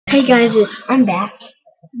Hey guys, I'm back.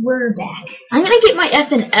 We're back. I'm gonna get my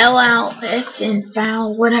F and L out, F and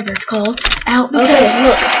foul, whatever it's called, out because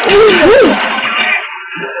look. Ooh.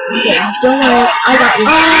 Yeah, don't worry, I got this.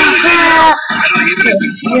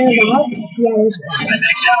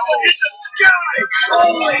 Okay,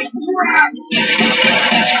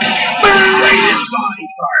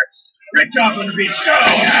 Rich off would be so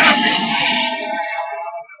happy.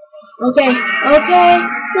 Okay.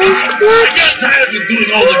 Please I got tired of doing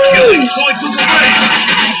all the killing, so I took a break.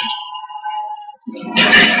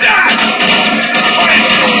 Take that!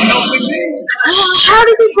 How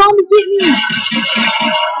did the zombie get me?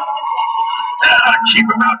 Keep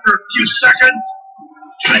him out for a few seconds.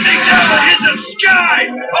 I think that one hit the sky!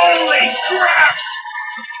 Holy crap!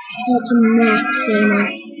 That's a max saver.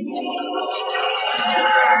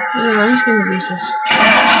 Yeah, I'm just gonna use this.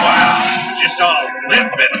 Oh, wow. Just all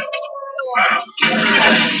limping.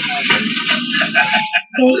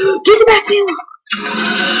 Okay, get the back saver!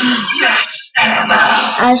 Yes! I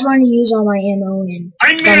just wanted to use all my ammo and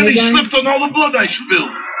I nearly slipped on all the blood I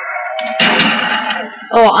spilled.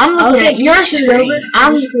 Oh, I'm looking at your screen.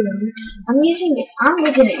 I'm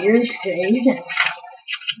looking at your screen.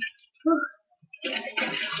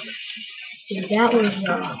 Dude, that was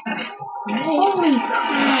holy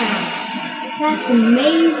crap. That's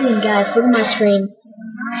amazing, guys. Look at my screen.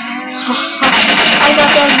 I got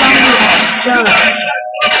that zombie stuck.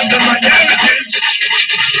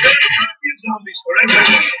 Zombies forever. I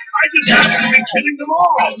just happen to be killing them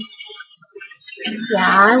all. Yeah, I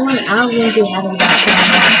won't be having that kind of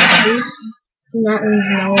zombies. So that means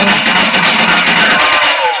no one else.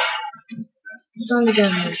 Zombie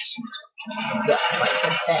gunners. Yeah, like the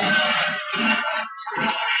best.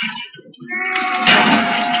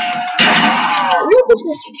 Look at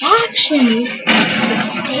this action! Just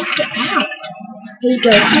take it out. Here you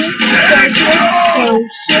go. Go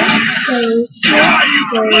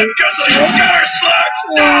here.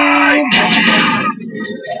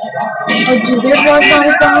 Oh, dude, there's one guy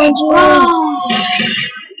behind you. Oh!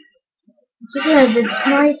 Look at the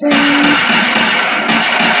sniping.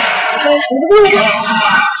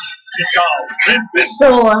 So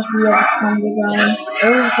lucky that thunder gun.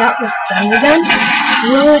 Or if that was thunder gun,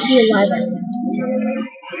 you won't be alive right now.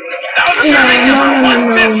 No.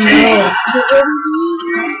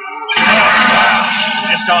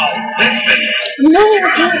 No, I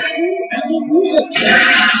can't use it.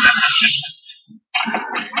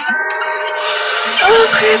 Oh,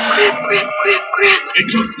 crap. It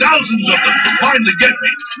took thousands of them to finally get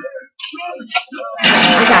me. I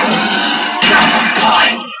got this.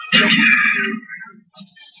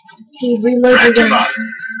 Dude, reload your gun.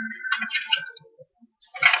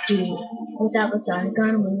 Dude, without the thunder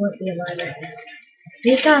gun, we wouldn't be alive right now.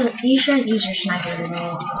 These guys, you shouldn't use your sniper at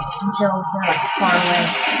all until they're like far away.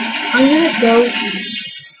 I'm gonna go.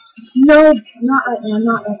 No, not right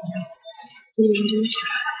now. Dangerous.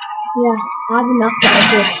 Yeah, I have enough that I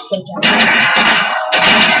could stay down.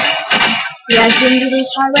 You guys didn't do these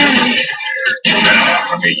high rounds.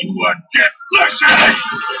 You are just listen!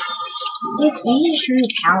 It's easy to turn the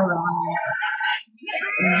power on.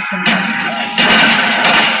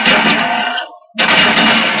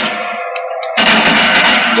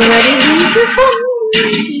 You ready to use your phone?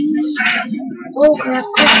 Oh crap.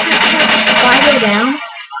 If I go down,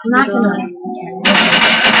 I'm not gonna.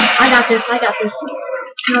 I got this.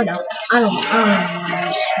 No, I don't know.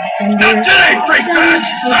 Not today, freakbags!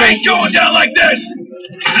 I ain't going down like this!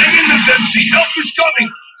 Hang in there, Dempsey. Help is coming!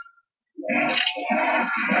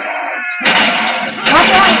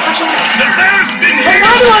 Watch out! The bear's been here!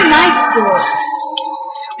 Why do I knife for?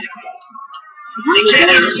 You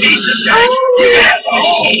can't have a piece of that! You have the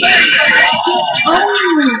whole thing!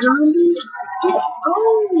 Zombies! Get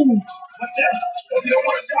on! What's that? You don't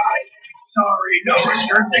want to die? Sorry, no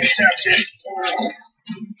insurance accepted.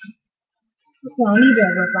 Okay, I need to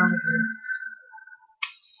revive this.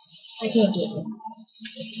 I can't get you.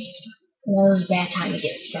 That was a bad time to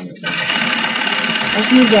get thunder gun. I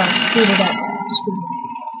just need to speed it up.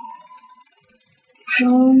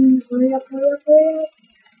 Hurry up.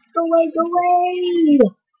 Go away.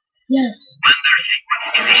 Yes.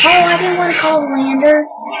 Oh, I didn't want to call the lander.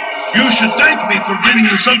 You should thank me for giving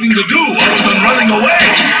you something to do other than running away.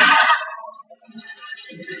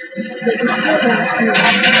 But the server is here.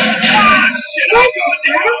 Ah, shit, I'm going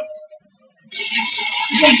down.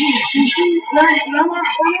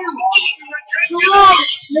 Run out.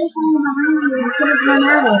 There's someone behind you. I could have run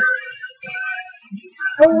out of.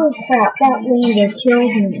 Holy crap, that lander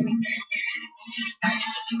killed me.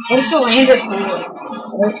 What's the lander for?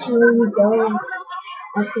 That's where we go.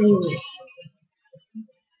 Okay.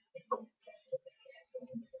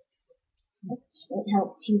 It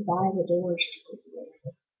helps you buy the doors.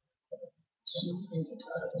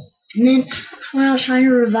 And then when I was trying to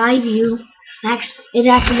revive you, it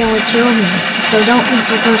accidentally killed me. So don't be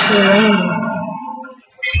so close to the landing.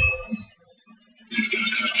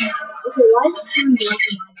 Okay, why is it turning black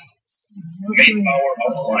in my box? Main power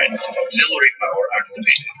offline. Auxiliary power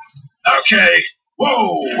activated. Okay.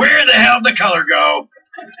 Whoa, where the hell did the color go?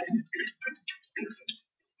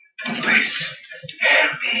 Please,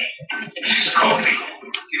 help me. She's coughing.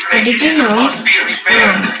 Did you know?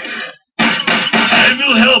 I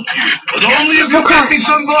will help you, but only if you get me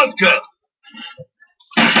some vodka.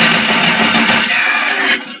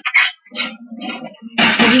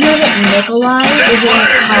 Did you know that Nikolai is in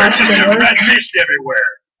a hot red mist everywhere.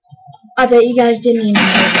 I bet you guys didn't even know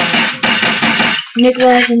that.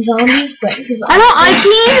 Nikolai's in zombies, but because I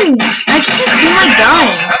can't do my gun.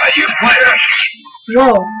 How about you, player?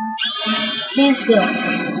 Whoa. Stand still.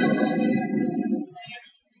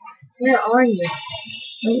 Where are you?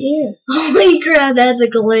 Right here. Holy crap, that's a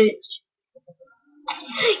glitch.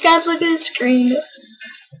 Guys, look at the screen.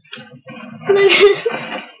 Look at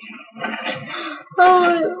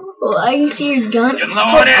oh, I can see your gun.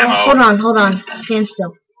 Hold on. Stand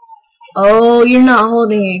still. Oh, you're not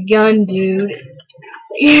holding a gun, dude.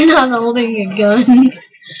 You're not holding a gun.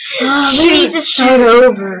 Oh, we need to start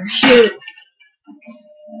over. Shoot.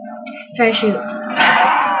 Try shoot.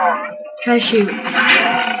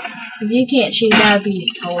 If you can't shoot, that would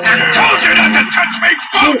be totally. I told you not to touch me,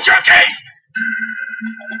 phone junkie!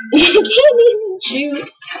 You can't even shoot.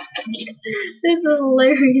 This is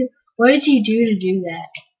hilarious. What did you do to do that?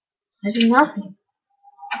 I did nothing.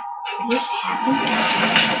 It just happened.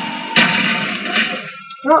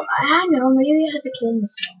 Well, I know. Maybe I had to kill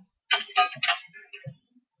myself.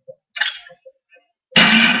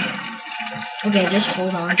 Okay, just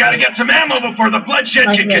hold on. I gotta get some ammo before the bloodshed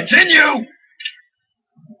can continue.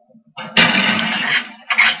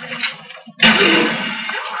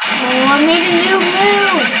 Oh, I made a new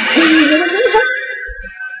move!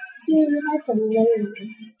 Dude, that's hilarious.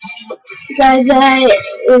 Guys, that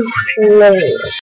is hilarious.